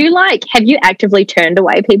God. Have you actively turned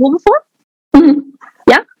away people before? Mm-hmm.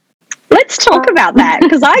 Yeah. Let's talk about that,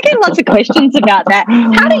 because I get lots of questions about that.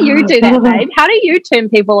 How do you do that, babe? How do you turn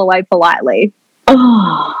people away politely?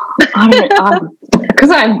 Oh, I don't know.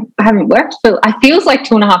 Because I haven't worked for, it feels like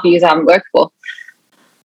 2.5 years I haven't worked for.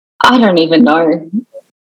 I don't even know.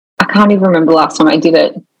 I can't even remember the last time I did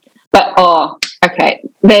it. But, okay.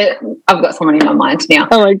 I've got someone in my mind now.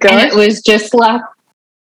 Oh, my God. And it was just like,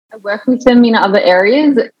 I work with them in other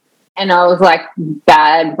areas, and I was like,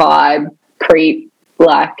 bad vibe, creep,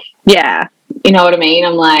 like, you know what I mean?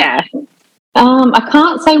 I'm like, I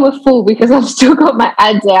can't say we're full because I've still got my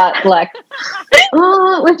ads out, like,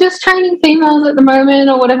 we're just training females at the moment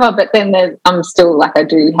or whatever. But then I'm still like, I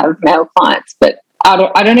do have male clients, but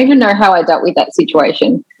I don't even know how I dealt with that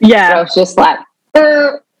situation. Yeah. So I was just like,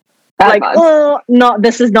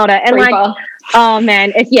 this is not it. And Creeper. like, oh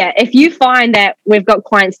man, if you find that we've got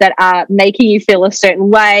clients that are making you feel a certain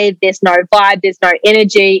way, there's no vibe, there's no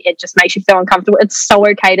energy, it just makes you feel uncomfortable, it's so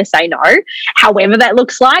okay to say no, however that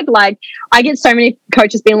looks like. Like, I get so many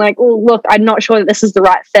coaches being like, oh, look, I'm not sure that this is the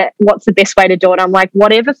right fit. What's the best way to do it? I'm like,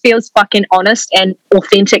 whatever feels fucking honest and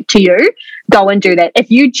authentic to you, go and do that. If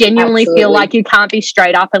you genuinely feel like you can't be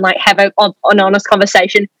straight up and like have an honest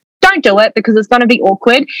conversation, don't do it, because it's going to be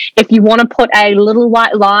awkward. If you want to put a little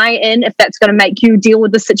white lie in, if that's going to make you deal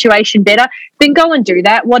with the situation better, then go and do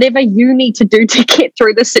that. Whatever you need to do to get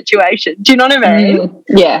through the situation. Do you know what I mean?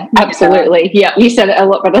 Yeah, absolutely. Yeah, you said it a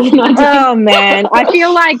lot better than I did. Oh, man. I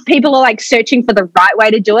feel like people are like searching for the right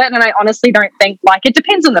way to do it. And I honestly don't think, like, it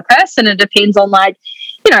depends on the person. It depends on, like,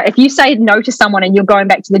 you know, if you say no to someone and you're going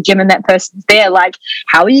back to the gym and that person's there, like,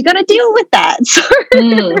 how are you going to deal with that? So,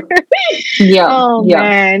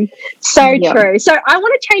 man. So true. So I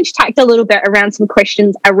want to change tact a little bit around some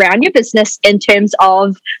questions around your business in terms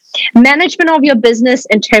of management of your business,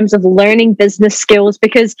 in terms of learning business skills,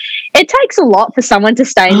 because it takes a lot for someone to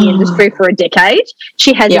stay in the industry for a decade.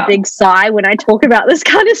 She has a big sigh when I talk about this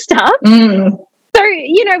kind of stuff. So,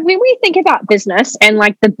 you know, when we think about business and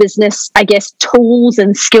like the business, I guess, tools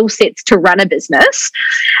and skill sets to run a business,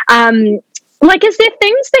 Like, is there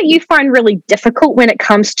things that you find really difficult when it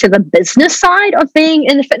comes to the business side of being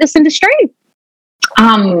in the fitness industry?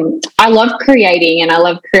 I love creating, and I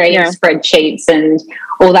love creating spreadsheets and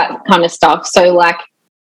all that kind of stuff. So, like,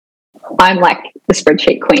 I'm like the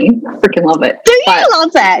spreadsheet queen. I freaking love it. Do you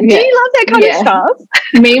love that? Yeah. Do you love that kind of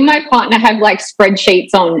stuff? Me and my partner have like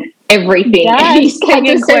spreadsheets on everything. Yes, king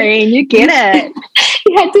and queen, you get it.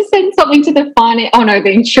 He had to send something to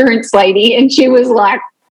the insurance lady, and she was like,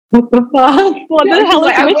 what the fuck? What the hell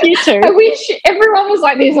is with you two? I wish everyone was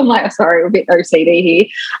like this. I'm like, sorry, we're a bit OCD here.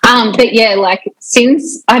 But yeah, like,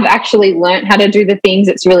 since I've actually learned how to do the things,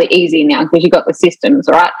 it's really easy now because you've got the systems,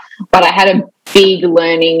 right? But I had a big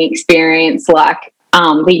learning experience, like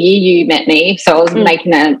the year you met me. So I was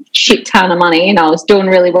making a shit ton of money and I was doing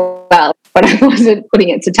really well, but I wasn't putting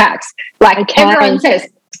it to tax. Like, everyone says,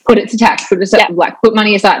 put it to tax, like, put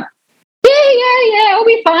money aside. Yeah, I'll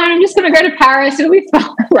be fine. I'm just going to go to Paris. It'll be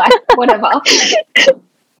fine. Like, whatever.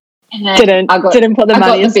 And then didn't put the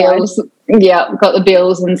money aside. Bills. Yeah, got the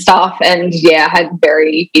bills and stuff. And yeah, I had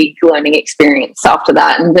very big learning experience after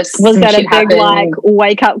that. And this was that a big like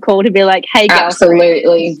wake up call to be like, hey, girlfriend.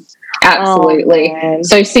 Absolutely. Oh,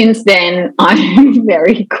 so since then, I'm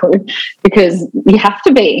very good because you have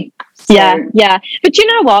to be. So. Yeah. But you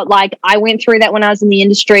know what? Like, I went through that when I was in the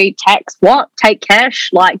industry. Tax, take cash,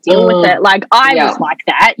 like, deal with it. Like, I was like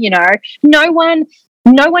that, you know. No one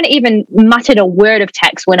even muttered a word of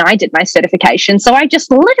tax when I did my certification. So I just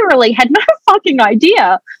literally had no fucking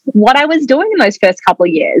idea what I was doing in those first couple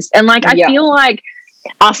of years. And like, I feel like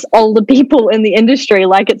us older people in the industry,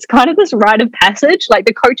 like, it's kind of this rite of passage. Like,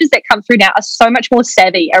 the coaches that come through now are so much more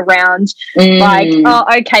savvy around like, oh,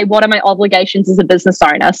 okay, what are my obligations as a business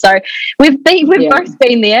owner? So we've both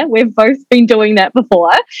been there. We've both been doing that before.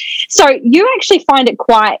 So you actually find it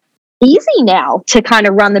quite easy now to kind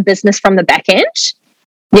of run the business from the back end.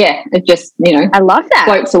 Yeah, it just, I love that.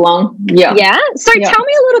 Floats along. Yeah. So tell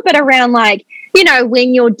me a little bit around, like,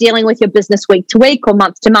 when you're dealing with your business week to week or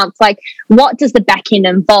month to month, like, what does the back end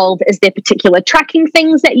involve? Is there particular tracking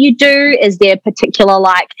things that you do? Is there particular,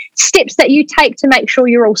 like, steps that you take to make sure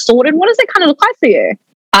you're all sorted? What does it kind of look like for you?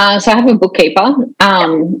 So I have a bookkeeper.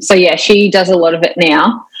 So yeah, she does a lot of it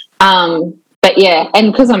now. But yeah,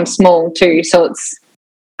 and because I'm small too, so it's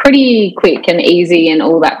pretty quick and easy and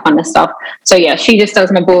all that kind of stuff. So yeah, she just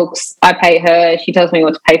does my books. I pay her. She tells me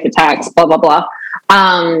what to pay for tax, blah, blah, blah.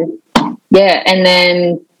 Yeah, and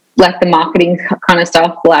then like the marketing kind of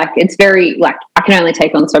stuff, like, it's very, like, I can only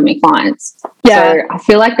take on so many clients. Yeah. So I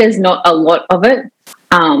feel like there's not a lot of it,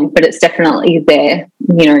 but it's definitely there,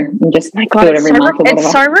 and just do it every month or whatever.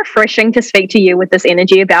 It's so refreshing to speak to you with this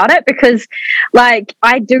energy about it because, like,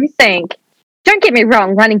 I do think, don't get me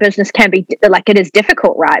wrong, running business can be, like, it is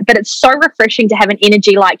difficult, right? But it's so refreshing to have an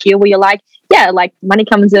energy like you where you're like, yeah, like, money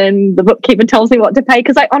comes in, the bookkeeper tells me what to pay.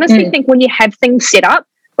 Because I honestly think when you have things set up,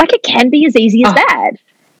 like, it can be as easy as that.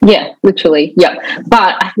 Yeah, literally. Yeah.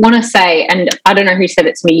 But I want to say, and I don't know who said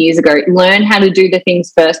it to me years ago, learn how to do the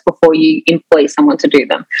things first before you employ someone to do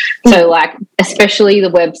them. So, like, especially the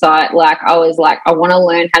website, like, I was like, I want to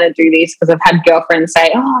learn how to do this because I've had girlfriends say,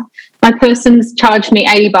 oh, my person's charged me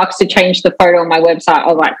 $80 to change the photo on my website. I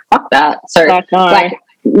was like, fuck that. So, like,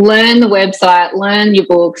 learn the website, learn your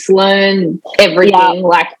books, learn everything. Yeah.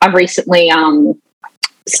 Like, I've recently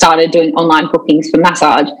started doing online bookings for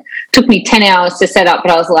massage. Took me 10 hours to set up,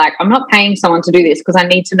 but I was like, I'm not paying someone to do this because I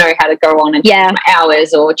need to know how to go on and change my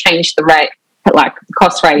hours or change the rate, like the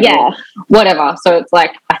cost rate or whatever. So it's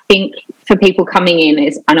like, I think for people coming in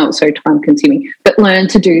I know it's so time consuming, but learn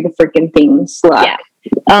to do the freaking things. Like,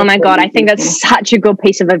 oh my God, I think that's such a good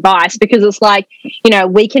piece of advice because it's like,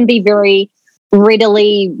 we can be very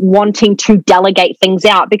readily wanting to delegate things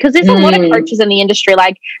out because there's a lot of coaches in the industry.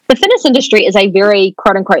 Like, the fitness industry is a very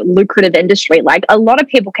quote unquote lucrative industry. Like, a lot of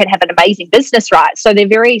people can have an amazing business, right? So they're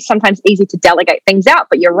very sometimes easy to delegate things out.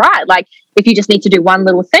 But you're right. Like, if you just need to do one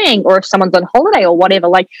little thing or if someone's on holiday or whatever,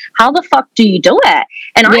 like, how the fuck do you do it?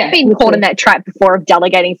 And I've been caught in that trap before of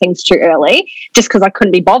delegating things too early just because I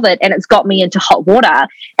couldn't be bothered and it's got me into hot water.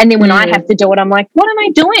 And then when I have to do it, I'm like, what am I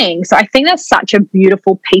doing? So I think that's such a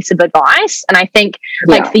beautiful piece of advice. And I think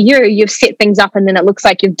like for you've set things up and then it looks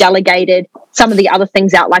like you've delegated some of the other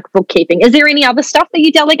things out, like bookkeeping. Is there any other stuff that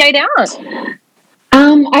you delegate out?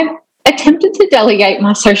 I've attempted to delegate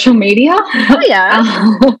my social media. Oh,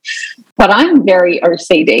 yeah. But I'm very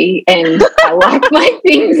OCD and I like my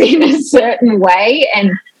things in a certain way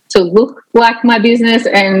and to look like my business.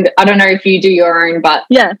 And I don't know if you do your own, but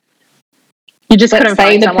you just couldn't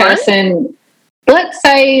find someone. Person, let's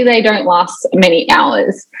say they don't last many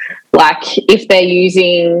hours. Like, if they're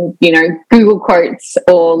using, Google quotes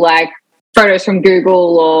or like photos from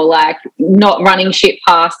Google, or like not running shit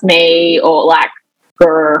past me, or like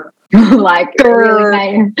like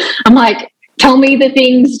really, I'm like, tell me the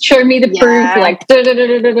things, show me the proof, like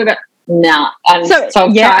no. So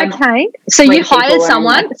okay. So you hired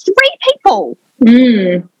someone, 3 people.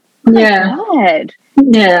 Yeah. God.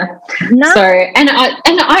 Yeah. No. So and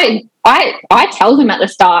I tell them at the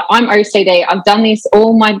start, I'm OCD. I've done this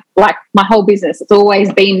all my whole business. It's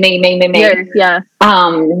always been me. Yeah.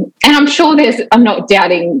 And I'm sure I'm not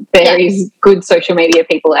doubting there is good social media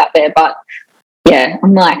people out there, but yeah,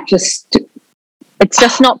 I'm like, it's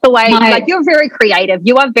just not the way, like, you're very creative.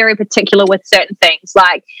 You are very particular with certain things,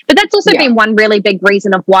 like, but that's also been one really big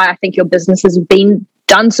reason of why I think your business has been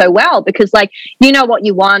done so well, because, like, you know what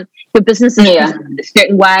you want. Your business is a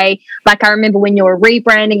certain way. Like, I remember when you were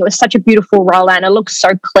rebranding, it was such a beautiful rollout and it looked so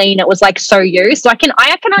clean. It was like so you. So I can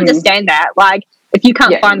understand that. Like, if you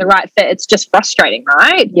can't find the right fit, it's just frustrating,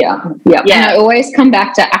 right? Yeah. And I always come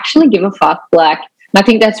back to actually give a fuck. Like, and I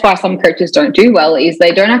think that's why some coaches don't do well, is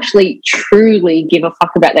they don't actually truly give a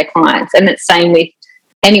fuck about their clients. And it's same with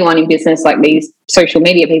anyone in business, like these social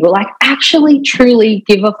media people, like, actually truly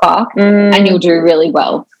give a fuck and you'll do really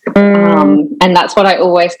well. And that's what I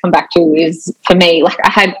always come back to is, for me, like, I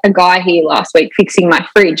had a guy here last week fixing my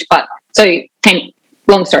fridge,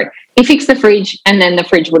 long story. He fixed the fridge and then the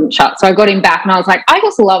fridge wouldn't shut. So I got him back and I was like, I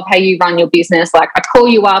just love how you run your business. Like, I call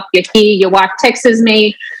you up, you're here, your wife texts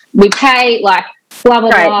me, we pay, like, blah,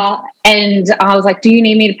 blah, blah. And I was like, do you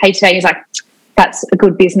need me to pay today? He's like, that's a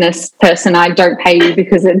good business person. I don't pay you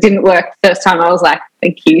because it didn't work the first time. I was like,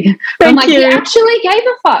 thank you. I'm like, he actually gave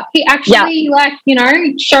a fuck. He actually, like, you know,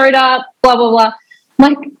 showed up, blah, blah, blah.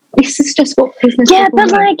 I'm like, this is just what business is. Yeah, but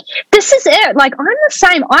do. Like, this is it. Like, I'm the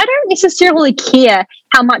same. I don't necessarily care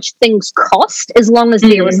how much things cost as long as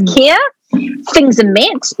there is care. Things are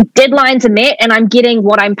met, deadlines are met, and I'm getting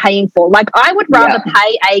what I'm paying for. Like, I would rather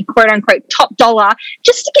pay a quote-unquote top dollar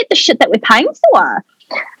just to get the shit that we're paying for.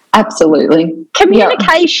 Absolutely.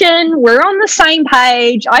 Communication, we're on the same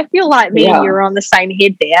page. I feel like me and you are on the same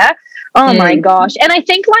head there. Oh my gosh. And I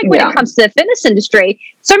think, like, when it comes to the fitness industry,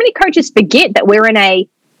 so many coaches forget that we're in a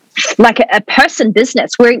person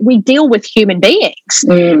business where we deal with human beings.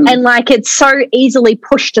 And, like, it's so easily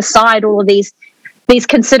pushed aside, all of these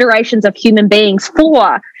considerations of human beings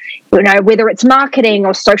for, you know, whether it's marketing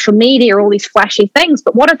or social media or all these flashy things.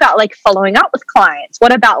 But what about, like, following up with clients?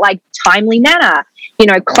 What about, like, timely manner? You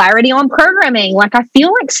know, clarity on programming. Like, I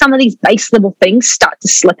feel like some of these base level things start to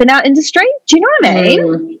slip in our industry. Do you know what I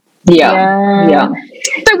mean? Yeah.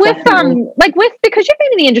 So because you've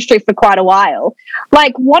been in the industry for quite a while,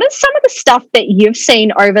 like, what is some of the stuff that you've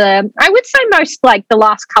seen over, I would say most, like, the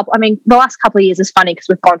last couple of years is funny because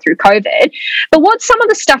we've gone through COVID, but what's some of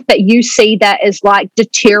the stuff that you see that is, like,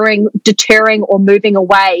 deterring or moving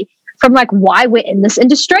away from, like, why we're in this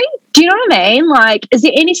industry? Do you know what I mean? Like, is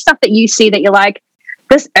there any stuff that you see that you're like,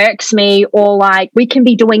 this irks me, or, like, we can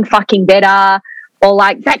be doing fucking better, or,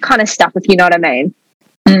 like, that kind of stuff, if you know what I mean?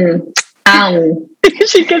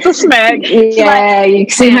 She gets a smack. Yeah, like, you can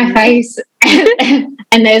see my face. And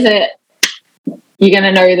you're going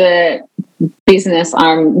to know the business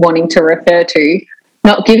I'm wanting to refer to.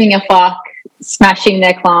 Not giving a fuck, smashing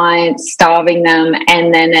their clients, starving them,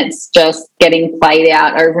 and then it's just getting played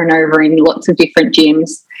out over and over in lots of different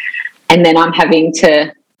gyms. And then I'm having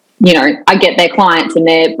to, you know, I get their clients and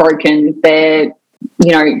they're broken. They're,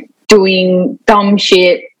 you know, doing dumb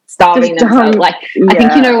shit, starving themselves. Like, I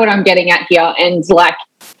think you know what I'm getting at here. And, like,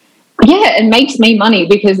 it makes me money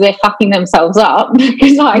because they're fucking themselves up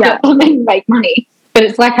because I got them and make money. But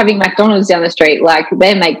it's like having McDonald's down the street. Like,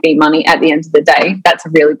 they make me money at the end of the day. That's a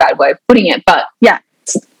really bad way of putting it. But,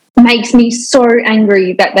 it makes me so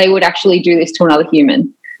angry that they would actually do this to another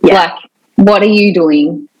human. Like, what are you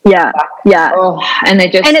doing? And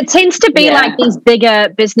it tends to be like these bigger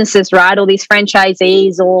businesses, right, or these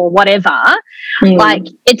franchisees or whatever. Like,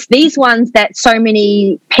 it's these ones that so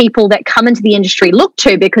many people that come into the industry look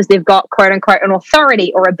to because they've got quote unquote an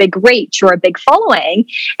authority or a big reach or a big following,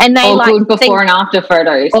 and they good before and after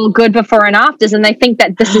photos, or good before and afters, and they think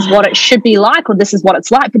that this is what it should be like or this is what it's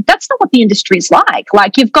like. But that's not what the industry is like.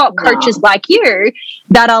 Like, you've got coaches like you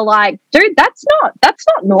that are like, dude, that's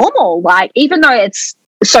not normal. Like, even though it's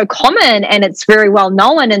so common and it's very well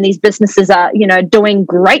known and these businesses are, you know, doing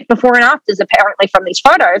great before and afters apparently from these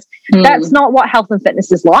photos, that's not what health and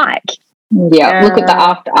fitness is like. Look at the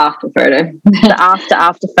after photo. The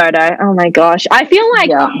after photo. Oh my gosh. I feel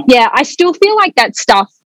like I still feel like that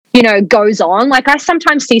stuff, you know, goes on. Like, I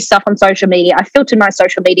sometimes see stuff on social media. I filter my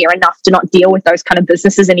social media enough to not deal with those kind of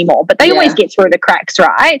businesses anymore, but they always get through the cracks,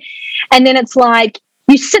 right? And then it's like,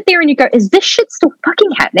 you sit there and you go, is this shit still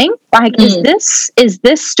fucking happening? Like, is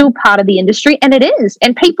this still part of the industry? And it is.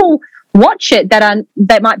 And people watch it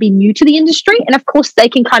that might be new to the industry, and of course they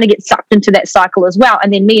can kind of get sucked into that cycle as well.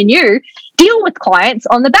 And then me and you deal with clients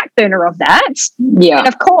on the back burner of that. Yeah. And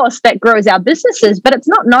of course that grows our businesses, but it's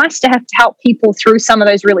not nice to have to help people through some of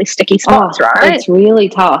those really sticky spots, right? It's really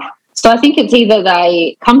tough. So I think it's either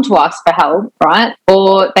they come to us for help, right?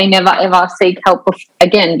 Or they never ever seek help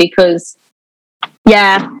again because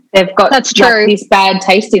they've got that's true. This bad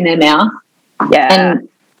taste in their mouth. Yeah. And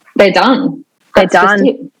they're done. That's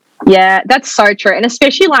done. Yeah, that's so true. And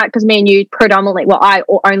especially like, because me and you predominantly, well, I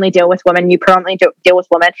only deal with women, you predominantly deal with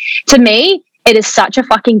women. To me, it is such a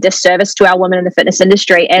fucking disservice to our women in the fitness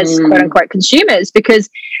industry as quote unquote consumers,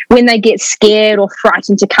 because when they get scared or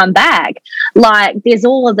frightened to come back, like there's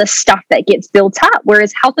all of this stuff that gets built up.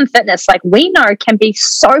 Whereas health and fitness, like we know, can be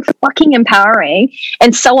so fucking empowering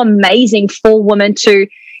and so amazing for women to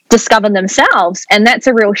discover themselves. And that's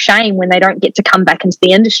a real shame when they don't get to come back into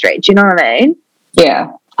the industry. Do you know what I mean?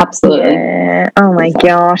 Yeah. Absolutely. Yeah. Oh my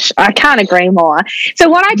gosh. I can't agree more. So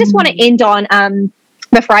what I just want to end on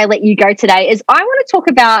before I let you go today is I want to talk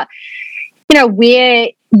about, you know, where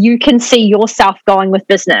you can see yourself going with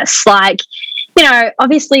business. Like, you know,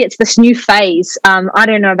 obviously it's this new phase. I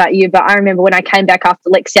don't know about you, but I remember when I came back after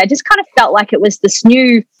Lexi, I just kind of felt like it was this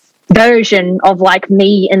new version of like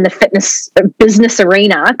me in the fitness business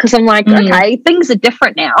arena, because I'm like, okay, things are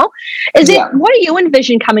different now. What do you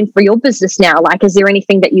envision coming for your business now? Like, is there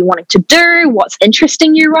anything that you wanted to do? What's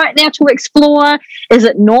interesting you right now to explore? Is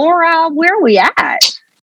it Nora? Where are we at?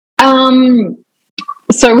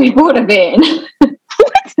 So we bought a van.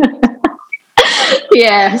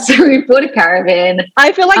 Yeah, so we bought a caravan.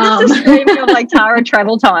 I feel like this is screaming of like Tara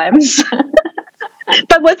Travel Times.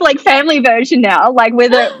 But with like family version now, like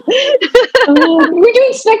with it. Would you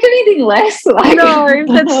expect anything less? Like, no,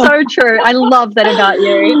 that's so true. I love that about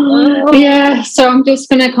you. Yeah, so I'm just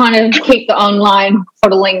going to kind of keep the online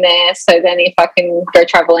following there. So then if I can go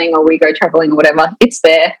traveling or we go traveling or whatever, it's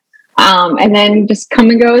there. And then just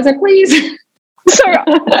come and go as I please. So,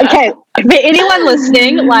 okay, for anyone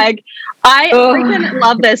listening, like, I freaking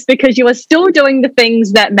love this because you are still doing the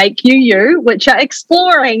things that make you, which are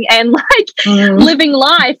exploring and like living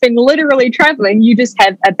life and literally traveling. You just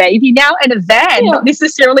have a baby now and a van, not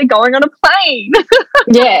necessarily going on a plane.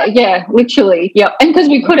 yeah, literally. Yep. And because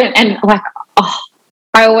we couldn't, and like,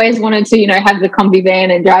 I always wanted to, you know, have the combi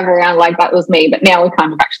van and drive around like that was me, but now we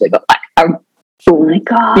kind of actually got like a full,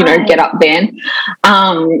 you know, get up van.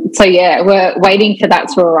 So yeah, we're waiting for that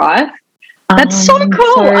to arrive. That's so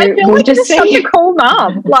cool. So I feel like you're just such a cool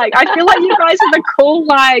mom. Like, I feel like you guys are the cool,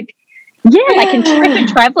 like, like intrepid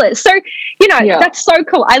travelers. So, you know, that's so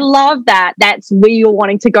cool. I love that. That's where you're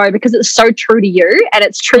wanting to go because it's so true to you and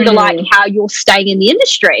it's true to like how you're staying in the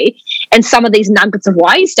industry. And some of these nuggets of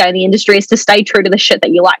why you stay in the industry is to stay true to the shit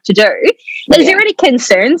that you like to do. Is there any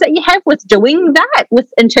concerns that you have with doing that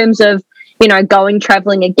in terms of, you know, going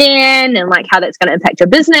traveling again and like how that's going to impact your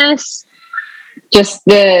business? Just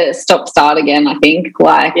the stop-start again, I think.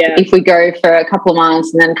 Like, if we go for a couple of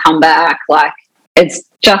months and then come back, like, it's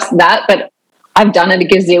just that. But I've done it a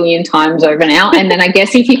gazillion times over now. And then I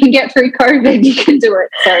guess if you can get through COVID, you can do it.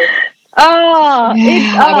 So, I don't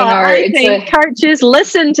know. I think coaches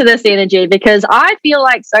listen to this energy because I feel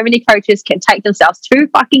like so many coaches can take themselves too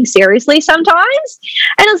fucking seriously sometimes.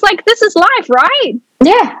 And it's like, this is life, right?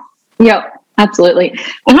 Yeah. Yep. Absolutely.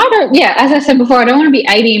 And I don't, as I said before, I don't want to be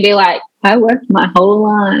 80 and be like, I worked my whole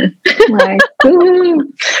life. Like,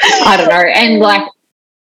 I don't know. And like,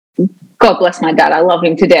 God bless my dad. I love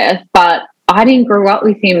him to death, but I didn't grow up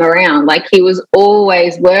with him around. Like, he was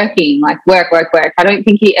always working, like work. I don't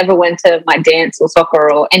think he ever went to my dance or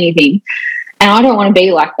soccer or anything. And I don't want to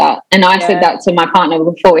be like that. And I said that to my partner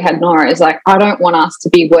before we had Nora, is like, I don't want us to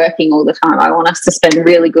be working all the time. I want us to spend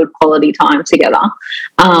really good quality time together.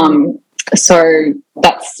 So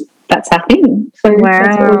that's our thing. So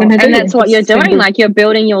that's what we're going to do. And that's what you're doing. Like, you're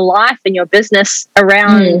building your life and your business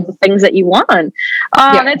around the things that you want.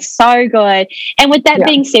 That's so good. And with that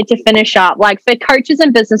being said, to finish up, like for coaches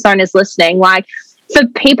and business owners listening, like for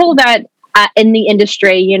people that are in the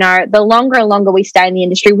industry, you know, the longer and longer we stay in the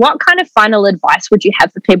industry, what kind of final advice would you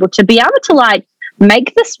have for people to be able to like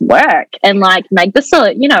make this work and like make this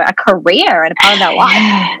a, you know, a career and a part of their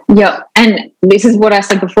life? Yeah. And this is what I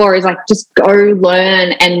said before, is like, just go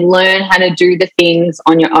learn how to do the things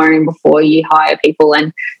on your own before you hire people,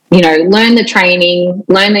 and, you know, learn the training,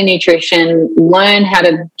 learn the nutrition, learn how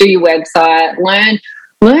to do your website, learn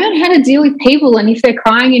how to deal with people. And if they're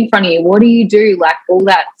crying in front of you, what do you do? Like, all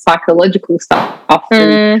that psychological stuff.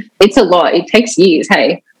 And it's a lot. It takes years,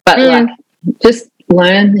 hey, but like, just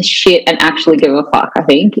learn the shit and actually give a fuck, I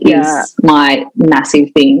think, is my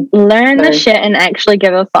massive thing. Learn the shit and actually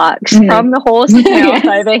give a fuck. From the horse's mouth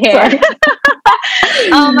over here.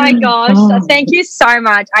 Oh my gosh. Thank you so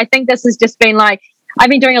much. I think this has just been like, I've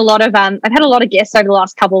been doing a lot of, I've had a lot of guests over the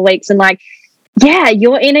last couple of weeks, and like, yeah,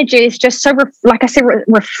 your energy is just so, like I said,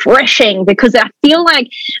 refreshing, because I feel like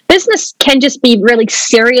business can just be really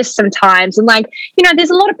serious sometimes. And like, you know,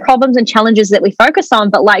 there's a lot of problems and challenges that we focus on,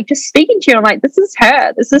 but like just speaking to you, I'm like, this is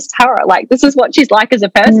her, this is Tara, like this is what she's like as a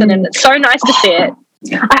person. And it's so nice to see it.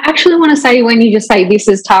 I actually want to say, when you just say this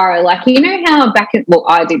is Tara, like, you know how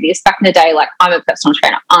I did this back in the day, like I'm a personal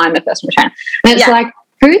trainer. And it's like,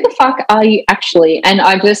 who the fuck are you actually? And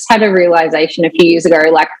I just had a realization a few years ago,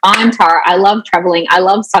 like, I'm Tara. I love traveling. I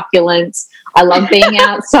love succulents. I love being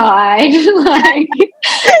outside. Like,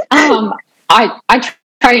 I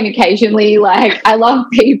train occasionally. Like, I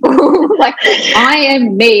love people. Like, I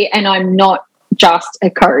am me, and I'm not just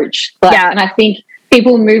a coach. Like, and I think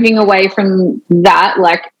people moving away from that,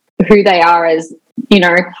 like who they are as, you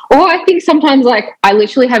know, or I think sometimes, like, I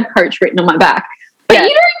literally have coach written on my back. But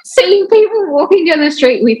you don't see people walking down the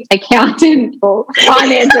street with accountant or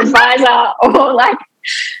finance advisor, or like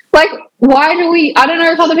why do we, I don't know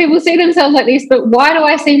if other people see themselves like this, but why do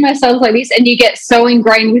I see myself like this? And you get so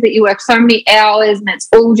ingrained with it. You work so many hours and it's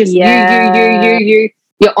all just you.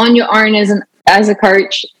 You're on your own as a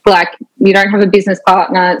coach. Like, you don't have a business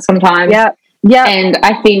partner sometimes. Yeah. And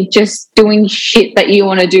I think just doing shit that you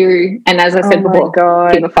want to do, and as I said before,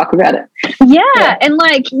 give a fuck about it. Yeah. And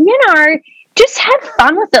like, you know, just have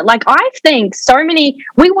fun with it. Like, I think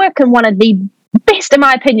we work in one of the best, in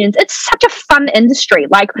my opinions, it's such a fun industry.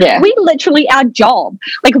 Like, we literally, our job,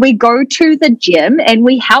 like, we go to the gym and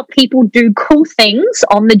we help people do cool things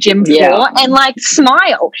on the gym floor and like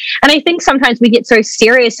smile. And I think sometimes we get so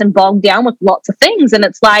serious and bogged down with lots of things, and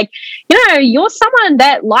it's like, you know, you're someone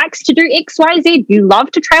that likes to do XYZ, you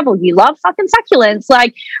love to travel, you love fucking succulents,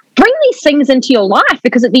 like, bring these things into your life,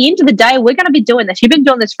 because at the end of the day, we're going to be doing this. You've been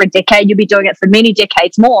doing this for a decade, you'll be doing it for many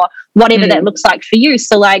decades more, whatever that looks like for you.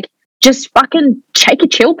 So like, just fucking take a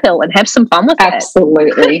chill pill and have some fun with it.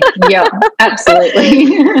 Absolutely. Yeah,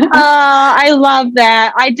 absolutely. I love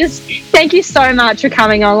that. I just thank you so much for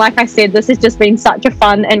coming on. Like I said, this has just been such a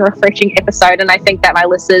fun and refreshing episode, and I think that my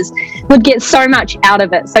listeners would get so much out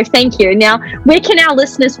of it. So thank you. Now, where can our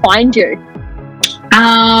listeners find you?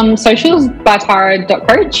 Socials by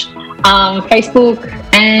Tara.coach, Facebook,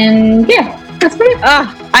 and that's it.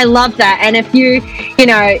 Oh, I love that. And if you've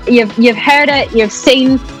heard it, you've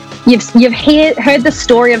seen, you've heard the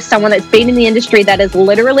story of someone that's been in the industry that is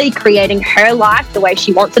literally creating her life the way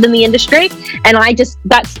she wants it in the industry. And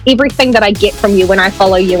that's everything that I get from you when I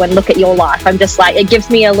follow you and look at your life. I'm just like, it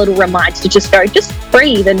gives me a little reminder to just go, just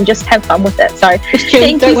breathe and just have fun with it. So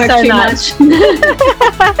thank you so much.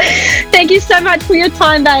 Thank you so much for your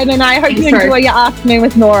time, babe. And I hope you enjoy your afternoon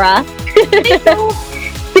with Nora.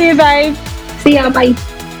 See you, babe. See ya. Bye.